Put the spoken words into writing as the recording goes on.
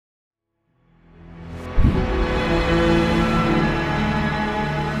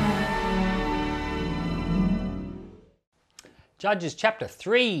Judges chapter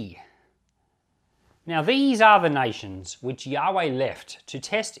 3. Now these are the nations which Yahweh left to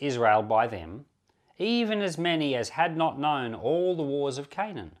test Israel by them, even as many as had not known all the wars of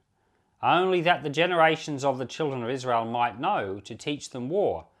Canaan, only that the generations of the children of Israel might know to teach them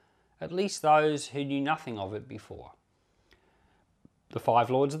war, at least those who knew nothing of it before. The 5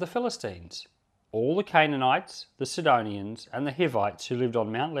 lords of the Philistines, all the Canaanites, the Sidonians, and the Hivites who lived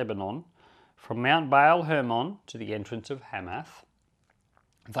on Mount Lebanon, from Mount Baal Hermon to the entrance of Hamath,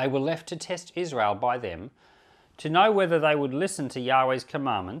 they were left to test Israel by them, to know whether they would listen to Yahweh's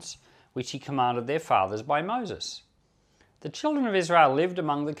commandments, which he commanded their fathers by Moses. The children of Israel lived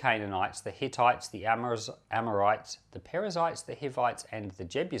among the Canaanites, the Hittites, the Amorites, the Perizzites, the Hivites, and the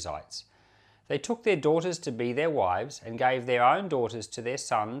Jebusites. They took their daughters to be their wives, and gave their own daughters to their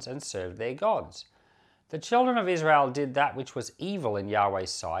sons, and served their gods. The children of Israel did that which was evil in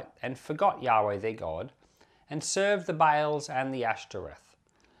Yahweh's sight, and forgot Yahweh their God, and served the Baals and the Ashtoreth.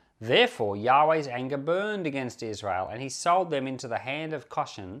 Therefore Yahweh's anger burned against Israel, and he sold them into the hand of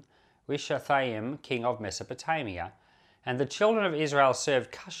Cushan Rishathaim, king of Mesopotamia. And the children of Israel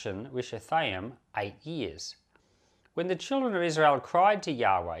served Cushan Rishathaim 8 years. When the children of Israel cried to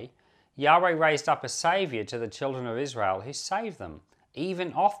Yahweh, Yahweh raised up a saviour to the children of Israel who saved them,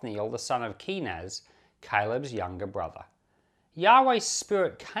 even Othniel the son of Kenaz, Caleb's younger brother. Yahweh's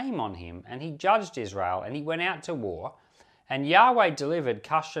spirit came on him, and he judged Israel, and he went out to war. And Yahweh delivered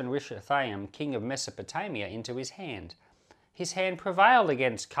Cushan Rishathaim, king of Mesopotamia, into his hand. His hand prevailed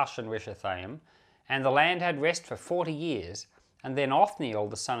against Cushan Rishathaim, and the land had rest for 40 years, and then Othniel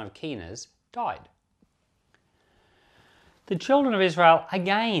the son of Kenaz died. The children of Israel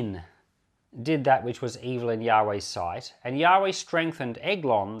again did that which was evil in Yahweh's sight, and Yahweh strengthened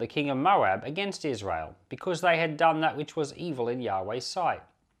Eglon the king of Moab against Israel, because they had done that which was evil in Yahweh's sight.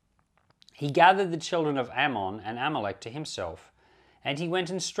 He gathered the children of Ammon and Amalek to himself, and he went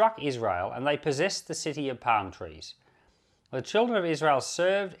and struck Israel, and they possessed the city of palm trees. The children of Israel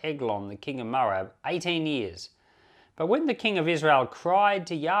served Eglon the king of Moab 18 years. But when the king of Israel cried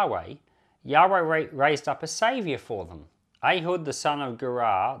to Yahweh, Yahweh raised up a saviour for them, Ehud the son of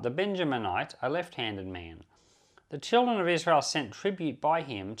Gera, the Benjaminite, a left-handed man. The children of Israel sent tribute by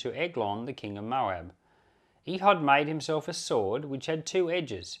him to Eglon the king of Moab. Ehud made himself a sword which had 2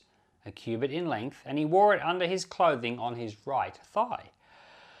 edges, a cubit in length, and he wore it under his clothing on his right thigh.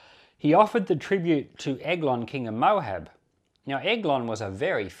 He offered the tribute to Eglon king of Moab. Now Eglon was a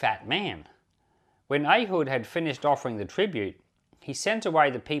very fat man. When Ehud had finished offering the tribute, he sent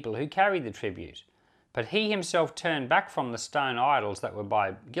away the people who carried the tribute. But he himself turned back from the stone idols that were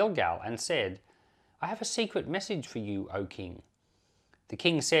by Gilgal, and said, I have a secret message for you, O king. The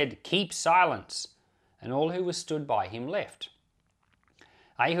king said, Keep silence. And all who were stood by him left.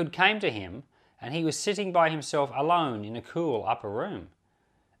 Ehud came to him, and he was sitting by himself alone in a cool upper room.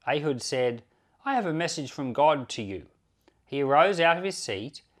 Ehud said, I have a message from God to you. He arose out of his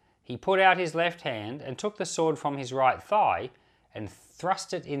seat, he put out his left hand, and took the sword from his right thigh, and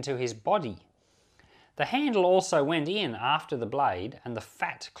thrust it into his body. The handle also went in after the blade, and the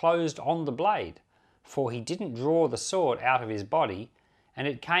fat closed on the blade, for he didn't draw the sword out of his body, and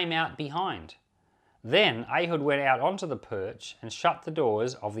it came out behind. Then Ehud went out onto the perch, and shut the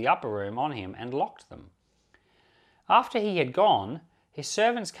doors of the upper room on him, and locked them. After he had gone, his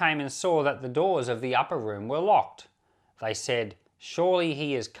servants came and saw that the doors of the upper room were locked. They said, Surely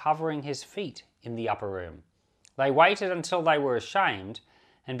he is covering his feet in the upper room. They waited until they were ashamed,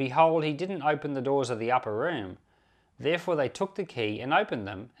 and behold, he didn't open the doors of the upper room. Therefore they took the key and opened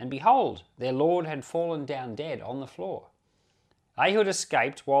them, and behold, their lord had fallen down dead on the floor. Ehud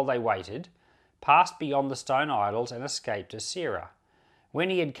escaped while they waited, passed beyond the stone idols, and escaped to Seirah. When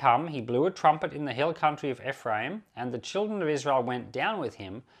he had come, he blew a trumpet in the hill country of Ephraim, and the children of Israel went down with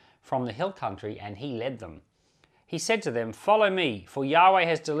him from the hill country, and he led them. He said to them, Follow me, for Yahweh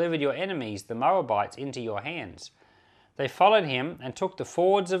has delivered your enemies, the Moabites, into your hands. They followed him and took the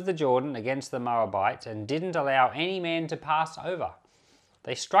fords of the Jordan against the Moabites, and didn't allow any man to pass over.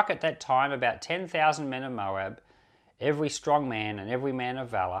 They struck at that time about 10,000 men of Moab, every strong man and every man of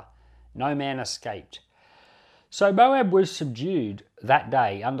valour. No man escaped. So Moab was subdued that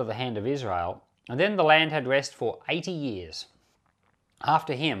day under the hand of Israel, and then the land had rest for 80 years.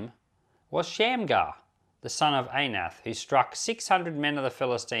 After him was Shamgar, the son of Anath, who struck 600 men of the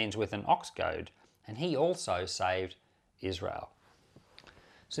Philistines with an ox goad, and he also saved Israel.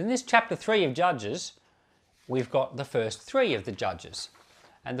 So in this chapter 3 of Judges, we've got the first 3 of the judges.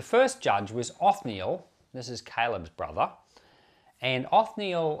 And the first judge was Othniel. This is Caleb's brother. And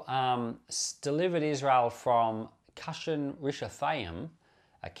Othniel delivered Israel from Cushan Rishathaim,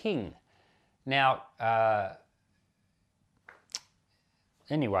 a king. Now,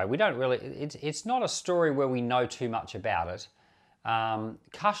 anyway, we don't really, it's not a story where we know too much about it.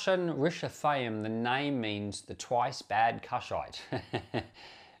 Cushan Rishathaim, the name means the twice bad Cushite.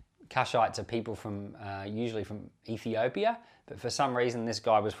 Cushites are people from, usually from Ethiopia, but for some reason this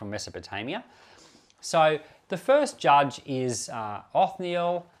guy was from Mesopotamia. So the first judge is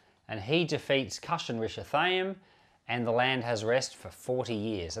Othniel, and he defeats Cushan Rishathaim, and the land has rest for 40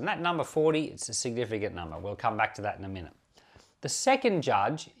 years. And that number 40, it's a significant number. We'll come back to that in a minute. The second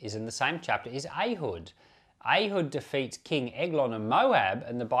judge is in the same chapter, is Ehud. Ehud defeats King Eglon of Moab,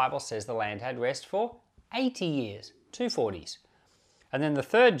 and the Bible says the land had rest for 80 years, 240s. And then the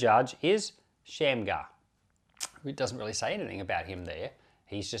third judge is Shamgar. It doesn't really say anything about him there.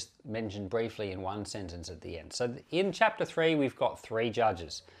 He's just mentioned briefly in one sentence at the end. So in chapter 3, we've got 3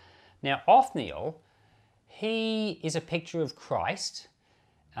 judges. Now, Othniel, he is a picture of Christ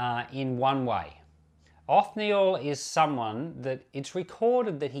in one way. Othniel is someone that it's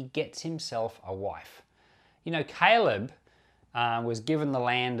recorded that he gets himself a wife. You know, Caleb was given the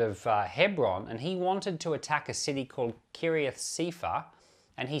land of Hebron, and he wanted to attack a city called Kiriath Sepher,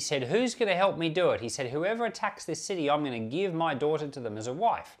 and he said, who's going to help me do it? He said, whoever attacks this city, I'm going to give my daughter to them as a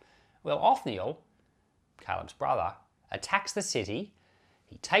wife. Well, Othniel, Caleb's brother, attacks the city,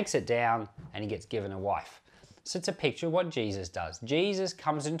 he takes it down, and he gets given a wife. So it's a picture of what Jesus does. Jesus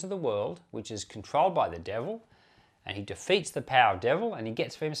comes into the world, which is controlled by the devil, and he defeats the power of devil, and he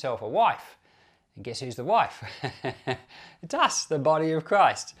gets for himself a wife. And guess who's the wife? It's us, the body of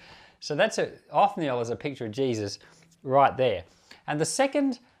Christ. So Othniel is a picture of Jesus right there. And the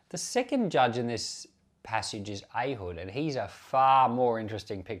second judge in this passage is Ehud, and he's a far more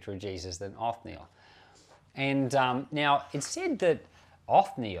interesting picture of Jesus than Othniel. And now it's said that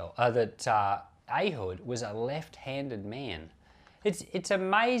Ehud was a left-handed man. It's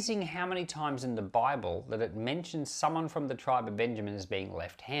amazing how many times in the Bible that it mentions someone from the tribe of Benjamin as being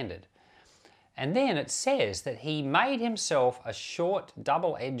left-handed. And then it says that he made himself a short,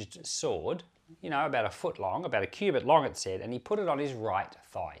 double-edged sword, you know, about a foot long, about a cubit long it said, and he put it on his right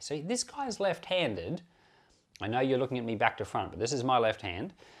thigh. So this guy's left-handed. I know you're looking at me back to front, but this is my left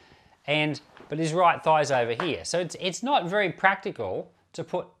hand. But his right thigh's over here. So it's not very practical to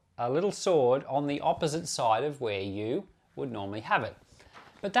put a little sword on the opposite side of where you would normally have it.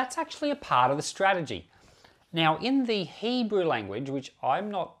 But that's actually a part of the strategy. Now, in the Hebrew language, which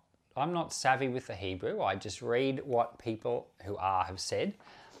I'm not savvy with the Hebrew, I just read what people who are have said,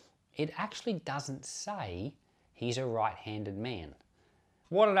 it actually doesn't say he's a right-handed man.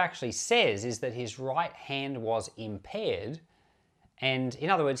 What it actually says is that his right hand was impaired, and in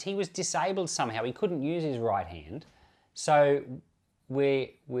other words, he was disabled somehow. He couldn't use his right hand. So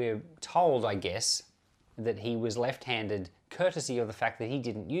we're told, I guess, that he was left-handed courtesy of the fact that he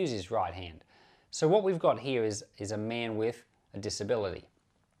didn't use his right hand. So what we've got here is a man with a disability.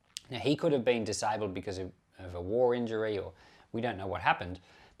 Now, he could have been disabled because of a war injury, or we don't know what happened,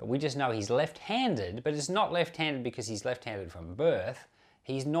 but we just know he's left-handed, but it's not left-handed because he's left-handed from birth.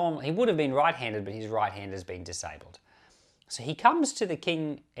 He would have been right-handed, but his right hand has been disabled. So he comes to the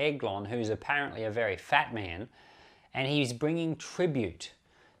king Eglon, who's apparently a very fat man, and he's bringing tribute.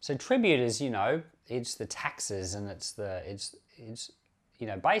 So tribute is, you know, it's the taxes, and it's you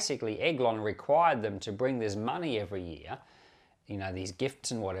know, basically Eglon required them to bring this money every year, you know, these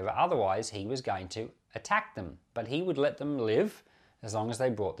gifts and whatever. Otherwise, he was going to attack them, but he would let them live as long as they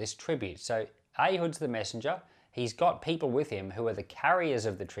brought this tribute. So Ehud's the messenger. He's got people with him who are the carriers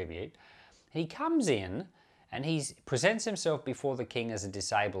of the tribute. He comes in and he presents himself before the king as a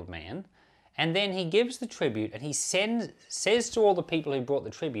disabled man, and then he gives the tribute, and he says to all the people who brought the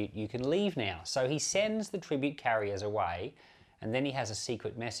tribute, you can leave now. So he sends the tribute carriers away, and then he has a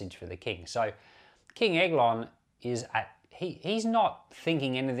secret message for the king. So King Eglon he's not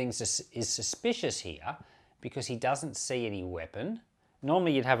thinking anything is suspicious here, because he doesn't see any weapon.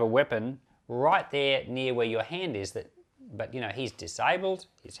 Normally you'd have a weapon right there near where your hand is, but you know, he's disabled,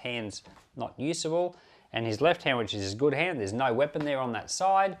 his hand's not usable, and his left hand, which is his good hand, there's no weapon there on that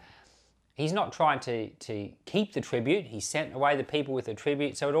side. He's not trying to keep the tribute. He sent away the people with the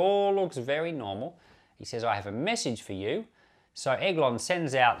tribute, so it all looks very normal. He says, I have a message for you. So Eglon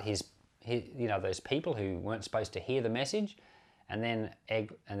sends out his you know, those people who weren't supposed to hear the message, and then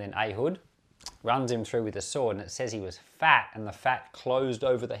Ehud runs him through with a sword, and it says he was fat, and the fat closed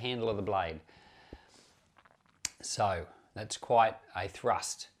over the handle of the blade. So that's quite a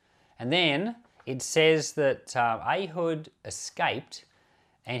thrust. And then it says that Ehud escaped,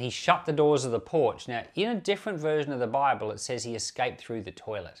 and he shut the doors of the porch. Now, in a different version of the Bible, it says he escaped through the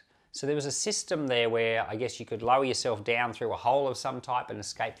toilet. So there was a system there where I guess you could lower yourself down through a hole of some type and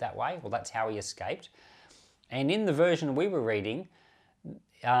escape that way. Well, that's how he escaped. And in the version we were reading,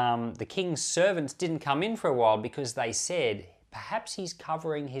 the king's servants didn't come in for a while because they said, perhaps he's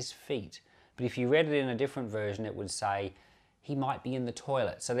covering his feet. But if you read it in a different version, it would say, he might be in the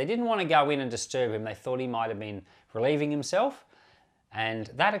toilet. So they didn't want to go in and disturb him. They thought he might have been relieving himself. And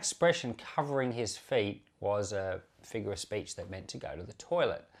that expression, covering his feet, was a figure of speech that meant to go to the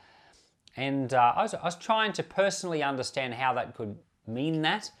toilet. And I was trying to personally understand how that could mean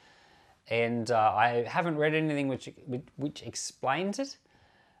that. And I haven't read anything which explains it.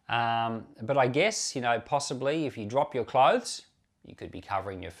 But I guess, possibly if you drop your clothes, you could be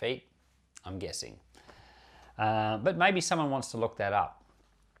covering your feet, I'm guessing. But maybe someone wants to look that up.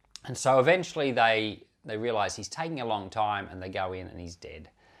 And so eventually they realize he's taking a long time, and they go in and he's dead.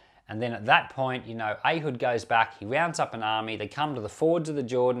 And then at that point, Ehud goes back, he rounds up an army, they come to the fords of the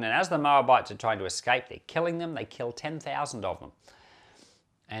Jordan, and as the Moabites are trying to escape, they're killing them. They kill 10,000 of them.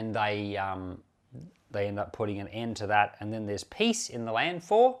 And they end up putting an end to that. And then there's peace in the land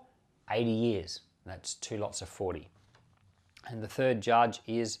for 80 years. That's 2 lots of 40. And the third judge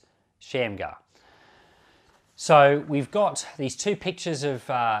is Shamgar. So we've got these 2 pictures of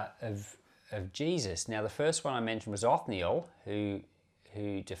Jesus. Now the first one I mentioned was Othniel, who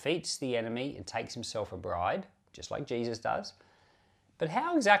defeats the enemy and takes himself a bride, just like Jesus does. But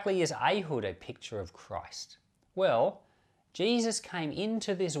how exactly is Ehud a picture of Christ? Well, Jesus came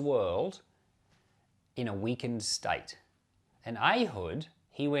into this world in a weakened state. And Ehud,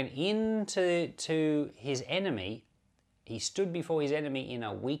 he went into his enemy, he stood before his enemy in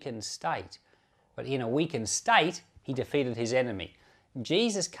a weakened state. But in a weakened state, he defeated his enemy.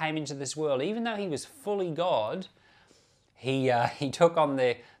 Jesus came into this world, even though he was fully God, he took on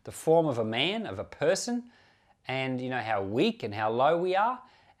the form of a man, of a person, and you know how weak and how low we are.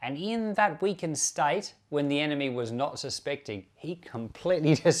 And in that weakened state, when the enemy was not suspecting, he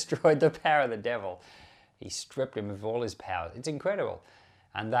completely destroyed the power of the devil. He stripped him of all his powers. It's incredible.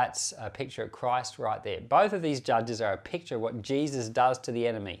 And that's a picture of Christ right there. Both of these judges are a picture of what Jesus does to the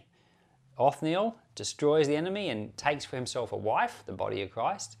enemy. Othniel destroys the enemy and takes for himself a wife, the body of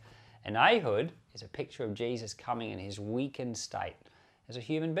Christ. And Ehud is a picture of Jesus coming in his weakened state as a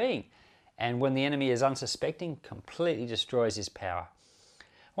human being. And when the enemy is unsuspecting, completely destroys his power.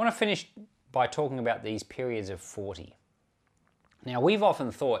 I want to finish by talking about these periods of 40. Now, we've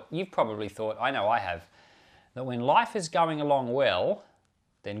often thought, you've probably thought, I know I have, that when life is going along well,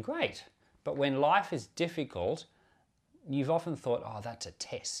 then great. But when life is difficult, you've often thought, oh, that's a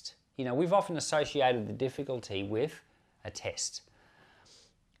test. You know, we've often associated the difficulty with a test.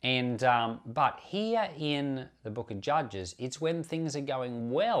 And but here in the book of Judges, it's when things are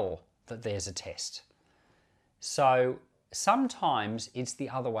going well that there's a test. So sometimes it's the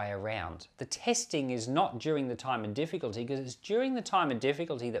other way around. The testing is not during the time of difficulty, because it's during the time of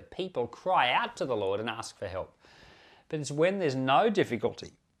difficulty that people cry out to the Lord and ask for help. But it's when there's no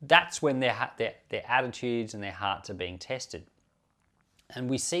difficulty, that's when their attitudes and their hearts are being tested. And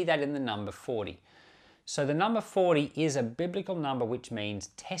we see that in the number 40. So the number 40 is a biblical number which means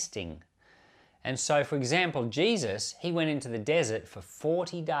testing. And so, for example, Jesus, he went into the desert for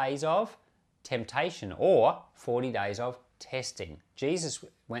 40 days of temptation, or 40 days of testing. Jesus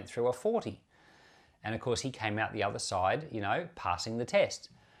went through a 40. And of course, he came out the other side, you know, passing the test.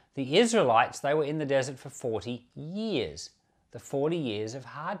 The Israelites, they were in the desert for 40 years. The 40 years of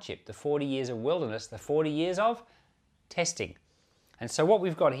hardship, the 40 years of wilderness, the 40 years of testing. And so what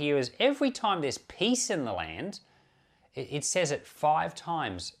we've got here is every time there's peace in the land, it says it 5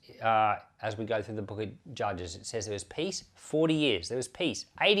 times as we go through the book of Judges. It says there was peace 40 years. There was peace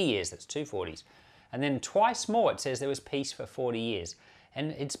 80 years. That's 2 40s. And then twice more it says there was peace for 40 years.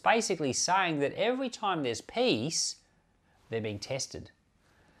 And it's basically saying that every time there's peace, they're being tested.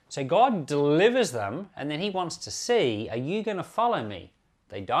 So God delivers them, and then he wants to see, are you going to follow me?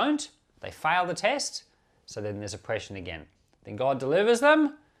 They don't. They fail the test. So then there's oppression again. Then God delivers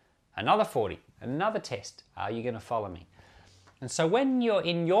them, another 40, another test. Are you going to follow me? And so when you're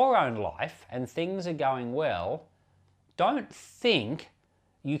in your own life and things are going well, don't think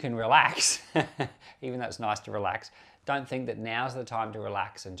you can relax, even though it's nice to relax. Don't think that now's the time to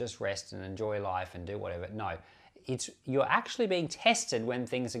relax and just rest and enjoy life and do whatever. No, you're actually being tested when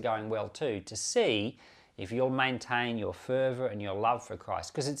things are going well too, to see if you'll maintain your fervor and your love for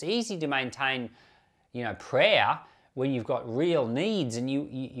Christ. Because it's easy to maintain, you know, prayer when you've got real needs and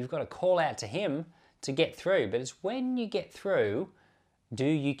you've got to call out to him to get through. But it's when you get through, do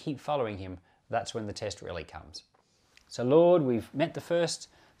you keep following him? That's when the test really comes. So Lord, we've met the first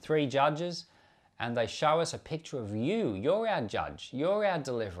 3 judges, and they show us a picture of you. You're our judge. You're our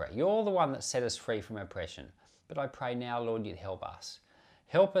deliverer. You're the one that set us free from oppression. But I pray now, Lord, you'd help us.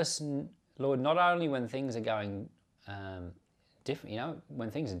 Help us, Lord, not only when things are going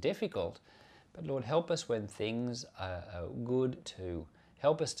when things are difficult. But Lord, help us when things are good too.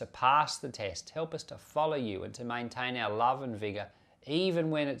 Help us to pass the test. Help us to follow you and to maintain our love and vigour,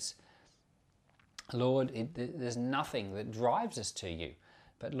 even when it's, Lord, there's nothing that drives us to you.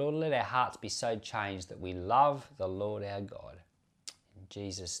 But Lord, let our hearts be so changed that we love the Lord our God. In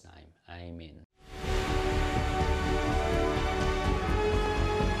Jesus' name, amen.